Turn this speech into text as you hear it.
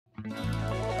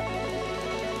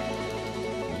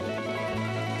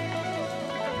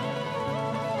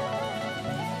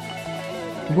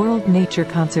World Nature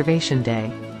Conservation Day.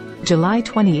 July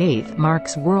 28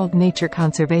 marks World Nature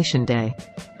Conservation Day.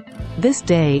 This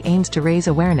day aims to raise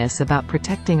awareness about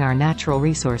protecting our natural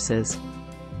resources.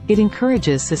 It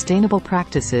encourages sustainable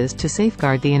practices to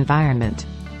safeguard the environment.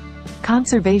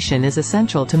 Conservation is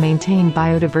essential to maintain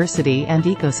biodiversity and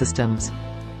ecosystems.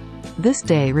 This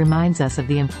day reminds us of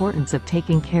the importance of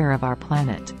taking care of our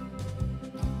planet.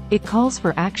 It calls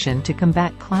for action to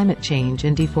combat climate change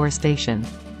and deforestation.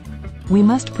 We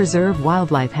must preserve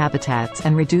wildlife habitats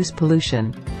and reduce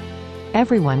pollution.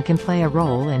 Everyone can play a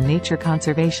role in nature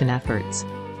conservation efforts.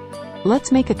 Let's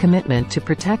make a commitment to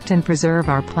protect and preserve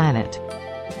our planet.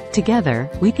 Together,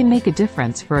 we can make a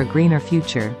difference for a greener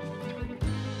future.